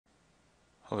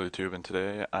Hello YouTube, and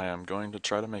today I am going to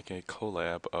try to make a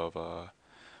collab of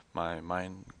my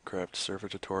Minecraft server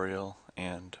tutorial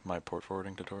and my port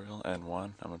forwarding tutorial in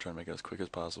one. I'm going to try to make it as quick as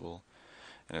possible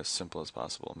and as simple as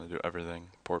possible. I'm going to do everything: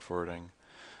 port forwarding,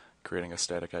 creating a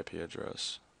static IP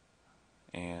address,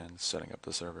 and setting up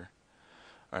the server.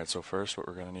 Alright, so first what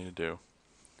we're going to need to do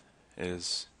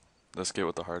is, let's get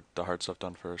with the hard stuff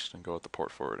done first and go with the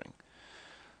port forwarding.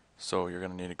 So you're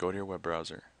going to need to go to your web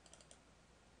browser,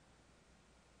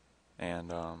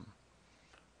 and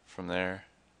from there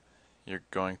you're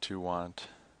going to want,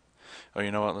 oh,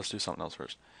 you know what, let's do something else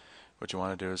first. What you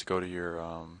want to do is go to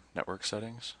your network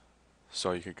settings.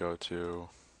 So you could go to,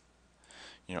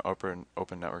 open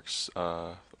networks,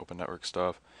 open network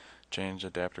stuff, change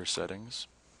adapter settings,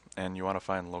 and you want to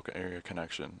find local area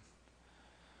connection.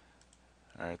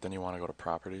 Alright, then you want to go to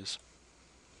properties.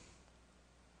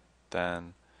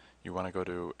 Then you want to go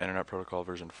to Internet Protocol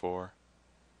version 4.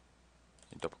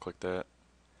 You double click that,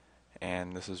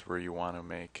 and this is where you want to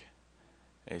make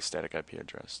a static IP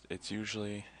address. It's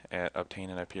usually at obtain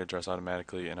an IP address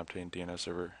automatically and obtain DNS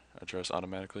server address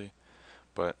automatically,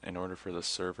 but in order for the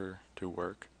server to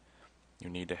work, you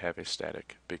need to have a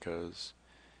static, because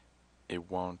it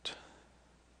won't,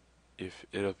 if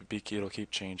it'll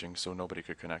keep changing, so nobody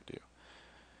could connect to you.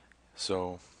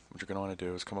 So what you're going to want to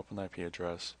do is come up with an IP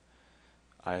address.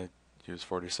 I use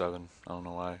 47, I don't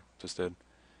know why, just did.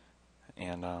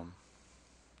 And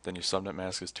then your subnet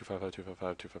mask is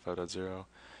 255.255.255.0.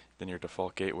 Then your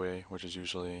default gateway, which is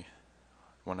usually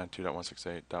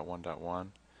 192.168.1.1,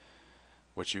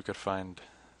 which you could find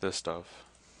this stuff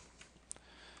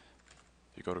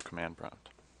if you go to command prompt.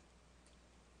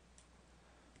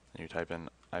 And you type in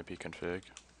ipconfig.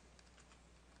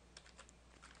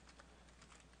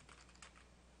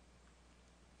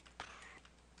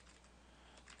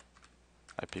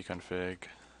 ipconfig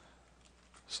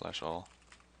 /all,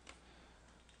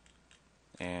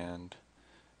 and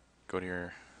go to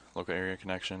your local area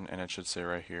connection, and it should say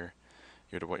right here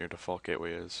what your default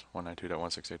gateway is,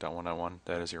 192.168.1.1.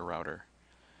 That is your router,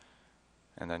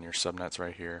 and then your subnet's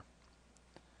right here.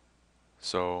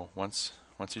 So once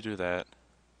you do that,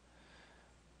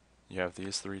 you have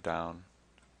these three down,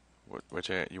 which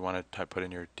you want to put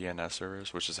in your DNS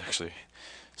servers, which is actually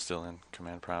still in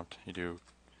command prompt. You do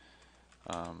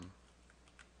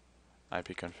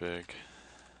ipconfig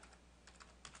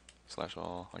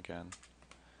 /all again,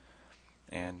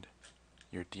 and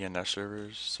your DNS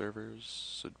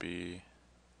servers should be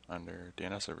under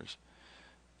DNS servers.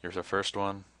 The first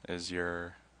one is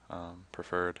your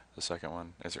preferred, the second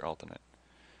one is your alternate.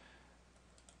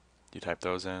 You type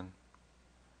those in.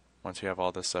 Once you have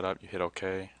all this set up, you hit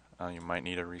OK. You might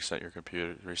need to restart your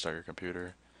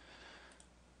computer,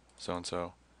 so and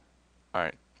so.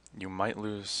 Alright, you might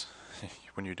lose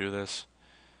when you do this,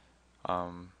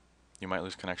 you might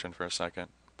lose connection for a second,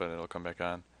 but it'll come back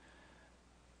on.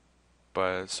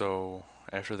 But so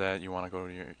after that, you want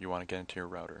to get into your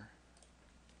router.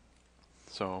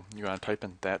 So you want to type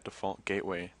in that default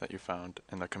gateway that you found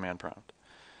in the command prompt.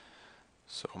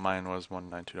 So mine was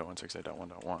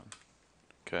 192.168.1.1.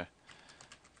 Okay.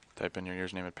 Type in your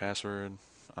username and password.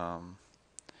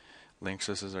 Link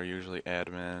systems are usually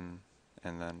admin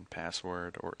and then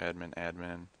password, or admin.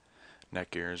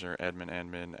 Netgears are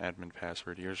admin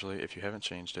password. Usually, if you haven't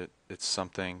changed it, it's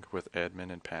something with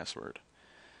admin and password.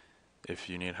 If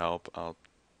you need help, I'll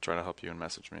try to help you and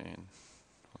message me, and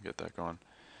I'll get that going.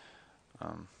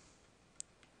 I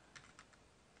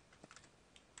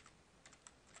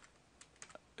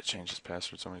changed this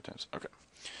password so many times. Okay,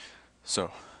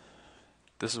 so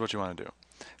this is what you want to do.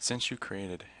 Since you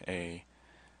created a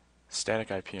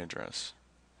static IP address,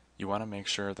 you want to make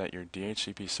sure that your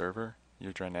DHCP server,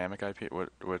 your dynamic IP,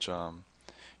 which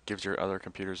gives your other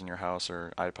computers in your house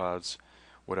or iPods,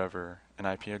 whatever, an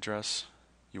IP address.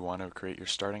 You want to create your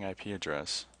starting IP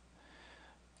address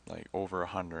like over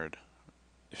 100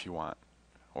 if you want,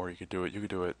 or you could do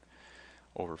it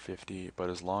over 50, but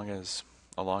as long as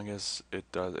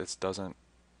it doesn't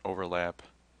overlap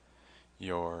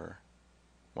your,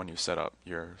 when you set up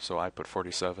your, so I put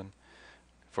 47.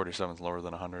 47 is lower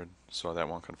than 100, so that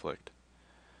won't conflict.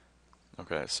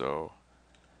 Okay, so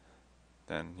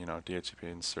then, DHCP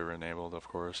and server enabled, of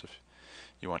course, if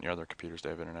you want your other computers to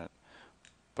have internet.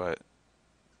 But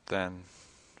then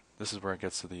this is where it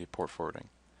gets to the port forwarding.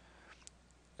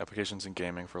 Applications and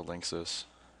gaming for Linksys,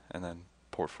 and then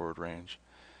port forward range,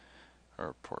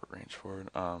 or port range forward.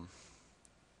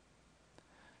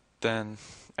 Then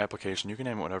application, you can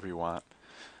name it whatever you want.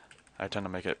 I tend to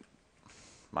make it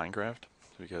Minecraft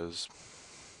because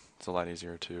it's a lot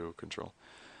easier to control.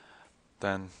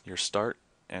 Then your start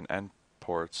and end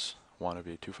ports want to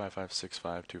be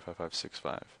 255.65,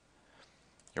 255.65.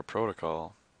 Your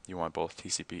protocol, you want both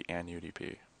TCP and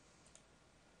UDP.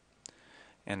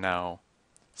 And now,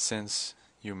 since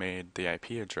you made the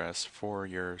IP address for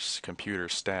your computer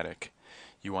static,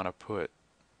 you want to put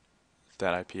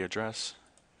that IP address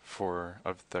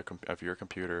of your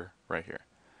computer right here.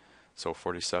 So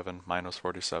 47 minus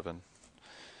 47.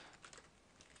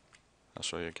 I'll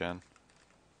show you again.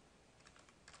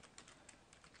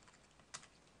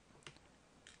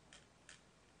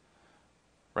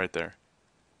 Right there.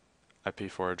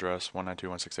 IP4 address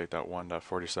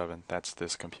 192.168.1.47. That's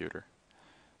this computer.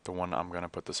 The one I'm going to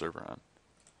put the server on.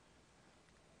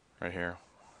 Right here.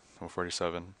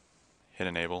 147. Hit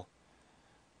enable.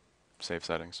 Save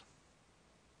settings.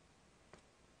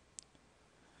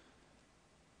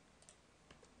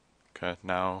 Okay,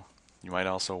 now you might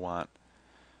also want,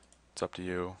 it's up to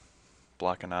you,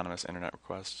 block anonymous internet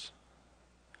requests.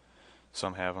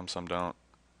 Some have them, some don't.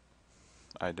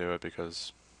 I do it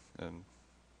because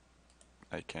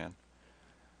I can.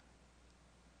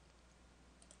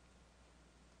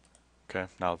 Okay,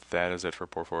 now that is it for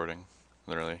port forwarding.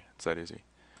 Literally, it's that easy.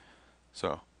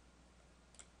 So,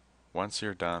 once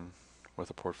you're done with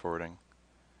the port forwarding,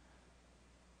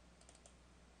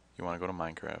 you want to go to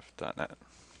minecraft.net.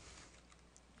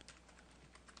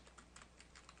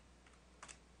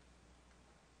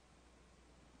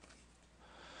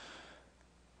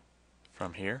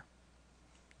 From here,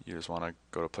 you just want to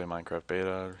go to Play Minecraft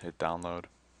Beta, hit download,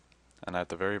 and at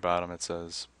the very bottom it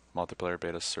says Multiplayer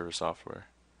Beta Server Software.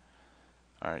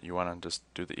 Alright, you want to just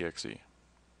do the exe,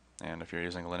 and if you're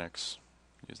using Linux,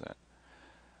 use that.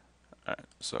 Alright,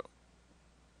 so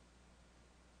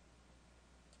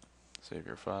save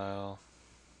your file,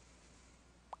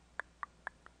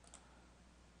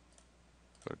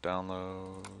 go to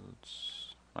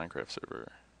downloads, Minecraft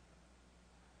server.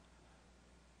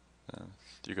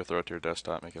 You can throw it to your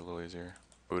desktop, make it a little easier.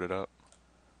 Boot it up.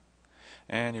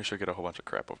 And you should get a whole bunch of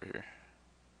crap over here.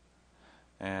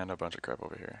 And a bunch of crap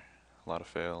over here. A lot of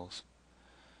fails.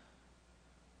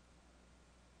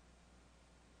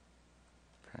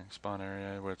 Creating spawn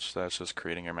area, which that's just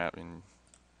creating your map, and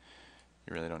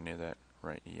you really don't need that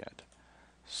right yet.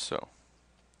 So,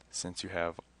 since you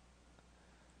have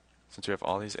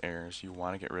all these errors, you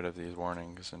want to get rid of these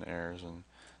warnings and errors, and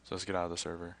so let's get out of the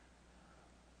server.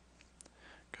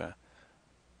 Okay.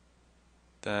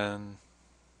 Then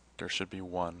there should be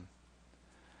one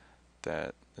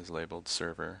that is labeled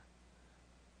server.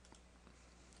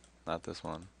 Not this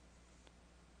one.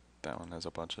 That one has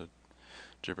a bunch of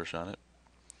gibberish on it.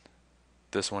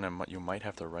 This one, you might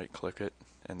have to right click it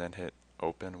and then hit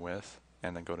open with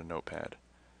and then go to notepad.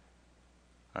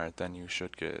 Alright, then you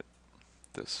should get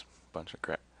this bunch of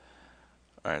crap.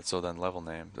 Alright, so then level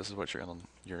name. This is what you're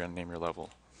gonna name your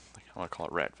level. I want to call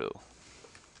it Ratville.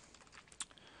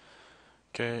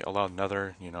 Okay, allow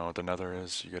nether. You know, the nether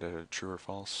is you get a true or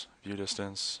false view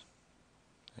distance.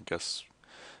 I guess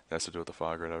that has to do with the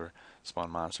fog or whatever. Spawn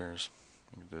monsters,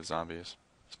 you can do zombies,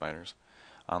 spiders.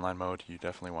 Online mode, you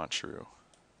definitely want true.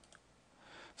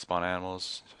 Spawn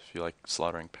animals, if you like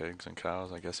slaughtering pigs and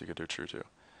cows, I guess you could do true too.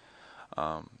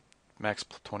 Max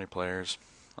 20 players.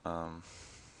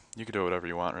 You could do whatever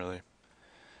you want really.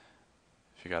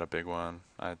 If you got a big one,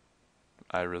 I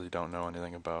really don't know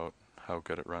anything about how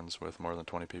good it runs with more than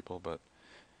 20 people, but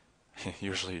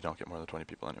usually you don't get more than 20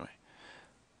 people anyway.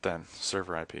 Then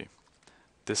server IP.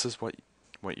 This is what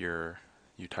you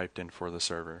typed in for the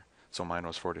server. So mine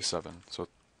was 47. So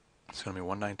it's going to be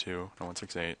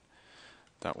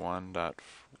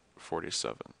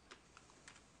 192.168.1.47.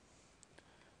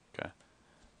 Okay.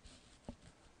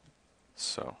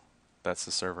 So that's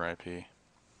the server IP.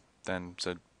 Then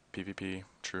said PvP,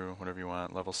 true, whatever you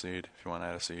want. Level seed, if you want to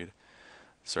add a seed.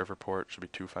 Server port should be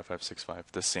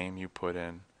 25565. The same you put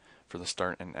in for the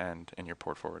start and end in your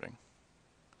port forwarding.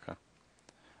 Okay.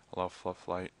 Allow fluff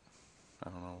light. I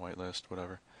don't know, whitelist,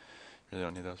 whatever. You really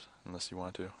don't need those unless you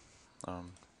want to.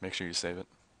 Make sure you save it.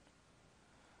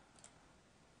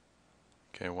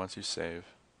 Okay, once you save,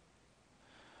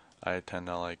 I tend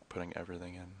to like putting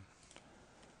everything in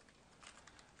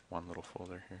one little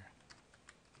folder here.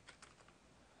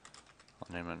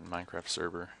 I'll name it Minecraft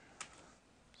server.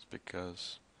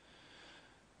 Because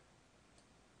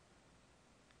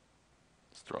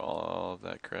let's throw all of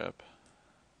that crap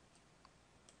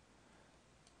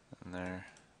in there,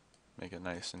 make it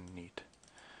nice and neat.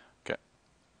 Okay.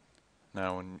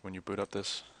 Now when you boot up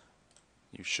this,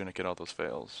 you shouldn't get all those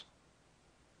fails.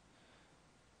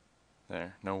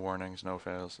 There, no warnings, no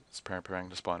fails. It's preparing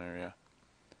to spawn area.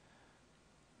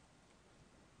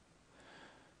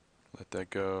 Let that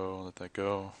go, let that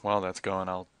go. While that's going,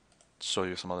 I'll show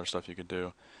you some other stuff you could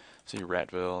do. See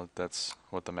Ratville, that's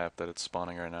what the map that it's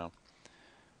spawning right now.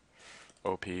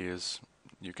 OP is,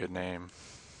 you could name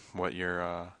what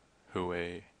your who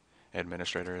a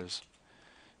administrator is.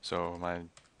 So my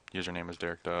username is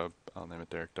Derek Dub. I'll name it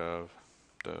Derek Dub.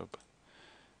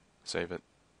 Save it.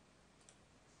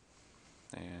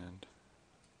 And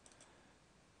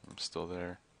I'm still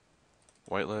there.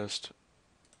 Whitelist.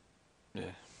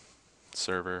 Yeah.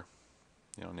 Server.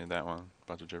 You don't need that one.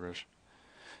 Bunch of gibberish.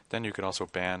 Then you could also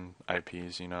ban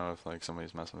IPs, you know, if like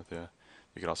somebody's messing with you.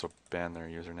 You could also ban their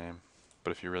username.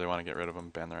 But if you really want to get rid of them,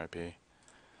 ban their IP.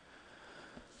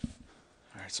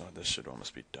 Alright, so this should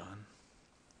almost be done.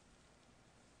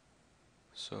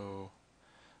 So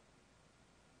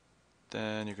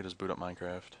then you could just boot up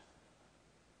Minecraft.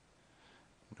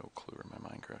 No clue where my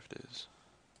Minecraft is.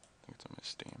 I think it's on my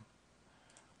Steam.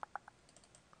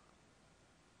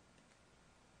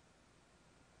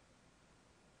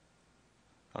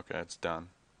 Okay, it's done.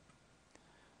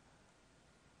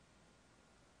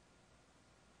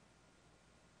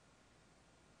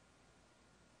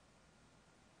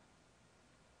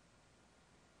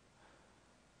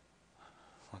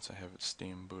 Once I have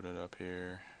Steam booted up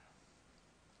here.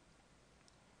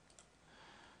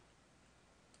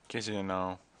 In case you didn't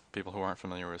know, people who aren't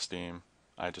familiar with Steam,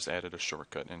 I just added a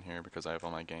shortcut in here because I have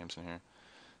all my games in here,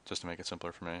 just to make it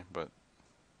simpler for me, but,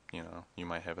 you know, you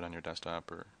might have it on your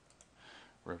desktop or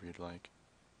wherever you'd like.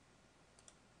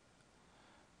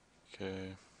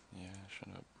 Okay, yeah, shut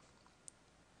up.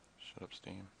 Shut up,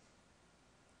 Steam.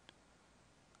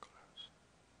 Close.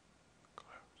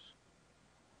 Close.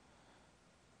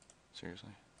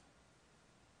 Seriously.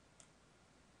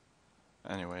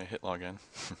 Anyway, hit login.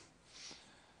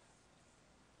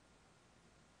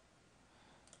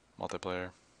 Multiplayer.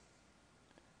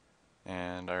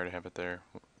 And I already have it there.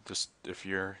 Just if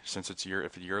you're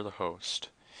the host,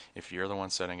 if you're the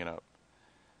one setting it up,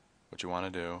 what you want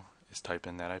to do is type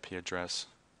in that IP address,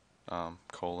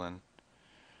 colon,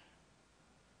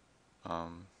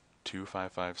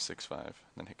 25565,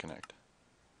 then hit connect.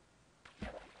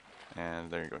 And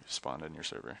there you go, you spawned in your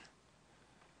server.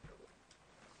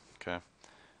 Okay.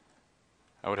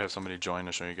 I would have somebody join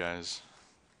to show you guys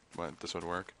what this would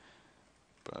work,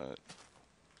 but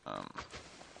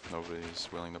nobody's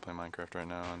willing to play Minecraft right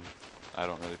now, and I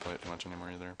don't really play it too much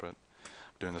anymore either, but I'm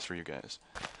doing this for you guys.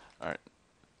 Alright,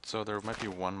 so there might be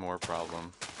one more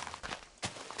problem.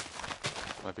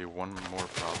 With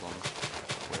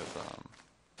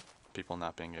people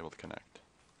not being able to connect.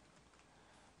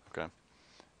 Okay,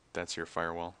 that's your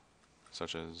firewall,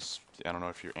 such as, I don't know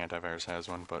if your antivirus has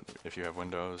one, but if you have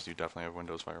Windows, you definitely have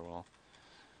Windows firewall.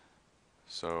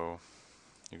 So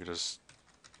you could just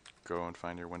go and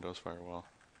find your Windows firewall.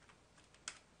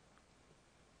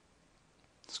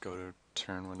 Let's go to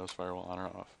turn Windows firewall on or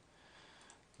off.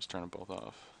 Just turn them both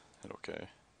off. Hit OK.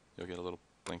 You'll get a little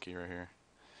blinky right here.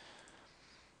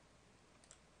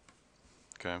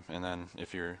 Okay, and then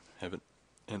if you have an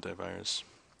antivirus,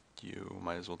 you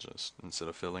might as well just, instead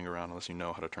of fiddling around unless you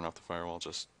know how to turn off the firewall,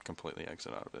 just completely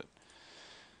exit out of it.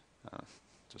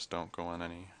 Just don't go on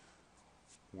any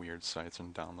weird sites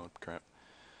and download crap.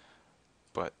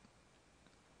 But,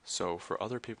 so for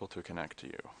other people to connect to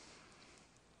you,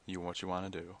 what you want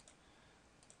to do,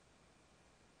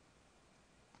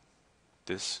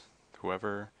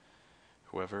 whoever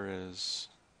is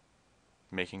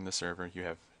making the server,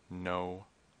 you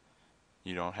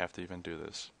don't have to even do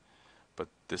this, but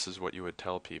this is what you would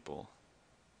tell people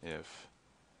if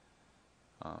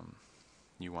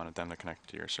you wanted them to connect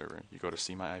to your server. You go to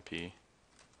seemyip.com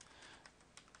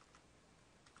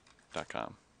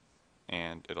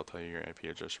and it'll tell you your IP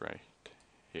address right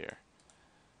here.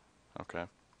 Okay,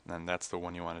 and that's the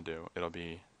one you want to do. It'll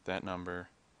be that number,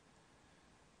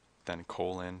 then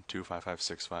colon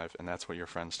 25565, and that's what your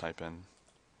friends type in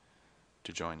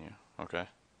to join you. Okay,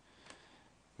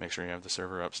 make sure you have the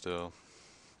server up still,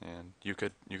 and you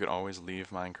could always leave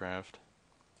Minecraft,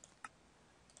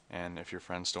 and if your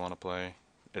friends still want to play,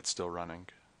 it's still running.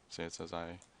 See, it says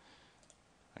I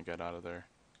got out of there,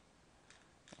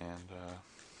 and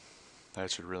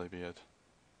that should really be it.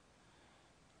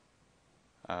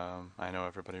 I know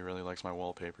everybody really likes my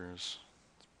wallpapers.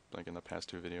 Like in the past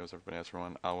 2 videos, everybody asked for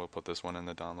one. I will put this one in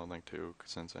the download link too,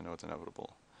 since I know it's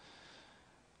inevitable.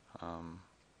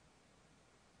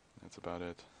 That's about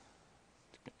it.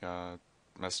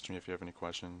 Message me if you have any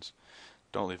questions.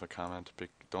 Don't leave a comment.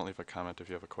 Don't leave a comment if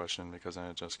you have a question, because then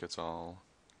it just gets all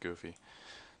goofy.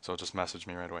 So just message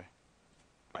me right away.